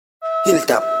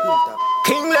Hilltop.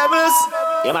 King levels.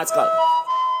 Yeah, man, call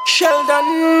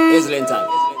Sheldon. Islington.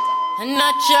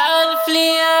 Natural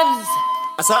Flamez.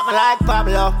 I something like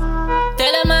Pablo.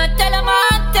 Tell him, tell him.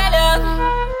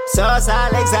 Sauce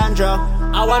Alexandra.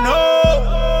 I want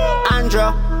know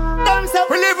Andra. Them say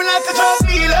we living like a drug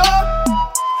dealer.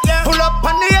 Yeah. Pull up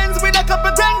on the ends with a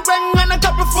couple bang and a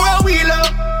couple four-wheeler.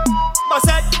 Boss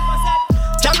it.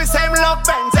 Jammy same love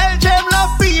Benz, LJ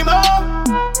love Beamer.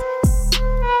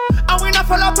 And we not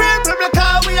follow people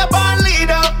because we a band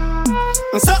leader.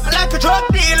 And something like a drug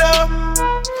dealer.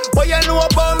 What you know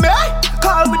about me?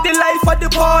 Call with the life of the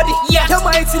party. Yeah. You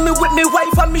might see me with me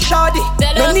wife and me shawty.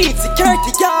 No need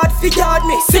security guard for guard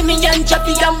me. See me and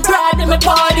Jackie and Brad in my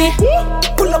party.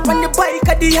 Pull up on the bike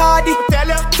at the yardie. Tell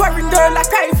ya. Foreign girl I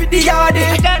cry for the yardie.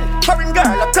 Then foreign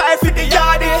girl apply for the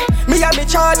yardie. Me and me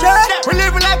charger. We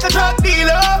living like a drug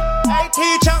dealer. Hey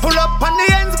teacher, pull up on the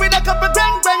ends with a couple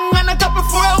bang and a couple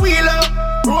four-wheeler.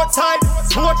 Roadside,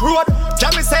 smooth road.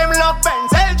 Jammy same love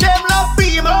Benz, LJ love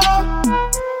Beamer.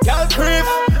 Y'all crave,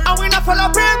 and we not follow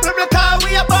people because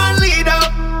we a band leader.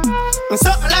 And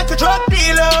something like a drug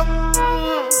dealer.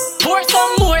 Pour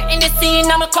some more in the scene,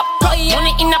 I'm a cup.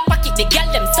 Money in a pocket, the girl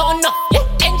them so enough.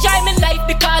 Yeah. Enjoy my life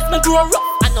because me grow rough.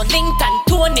 I know Lincoln,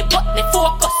 Tony, but me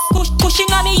focus. Pushing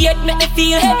on me head make me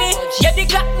feel heavy. Yeah, the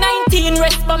Glock 19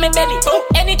 rest by me belly.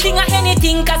 Anything or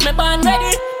anything cause me born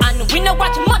ready. And we no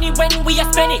watch money when we a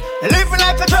spend it. Living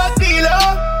like a drug dealer.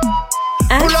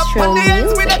 Pull up Astro on the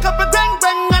ends with a Musiq. couple bang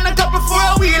and a couple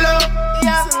four-wheeler.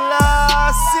 Yeah.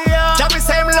 Jammy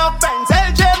same love Benz,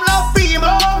 LJ love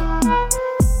Beamer.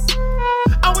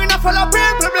 And we not follow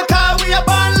people because we a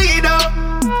band leader.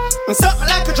 And something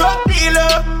like a drug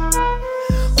dealer.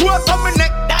 Quote on my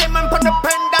neck, diamond on the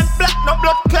pendant. Black, no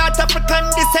blood clot, African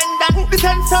descendant.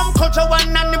 Descend some culture,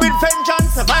 one and with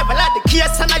vengeance. Survival at the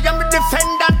case and I am the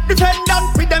defendant. Defendant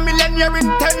with a millionaire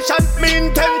intention. Me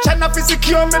intention of to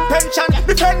secure my pension.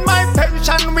 Defend my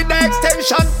pension with the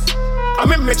extension. I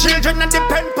mean my children and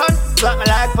depend on. Something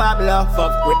like Pablo.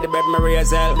 Fuck with the bed Maria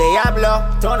Zell. Diablo,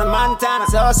 Tony Montana,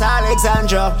 Sauce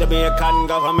Alexandra. Jamaican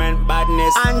government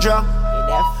badness. Andra.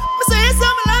 I say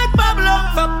something like Pablo.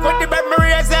 Fuck with the bed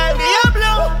Maria Zell.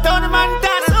 Diablo, Tony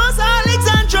Montana, Sauce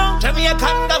Alexandra.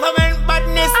 Jamaican government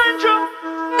badness. Andra.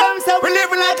 Them say we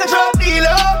living like a drug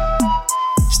dealer.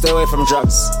 Stay away from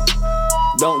drugs.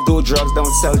 Don't do drugs,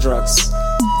 don't sell drugs.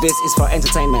 This is for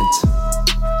entertainment.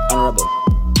 Honorable.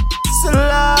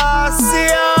 Selassie.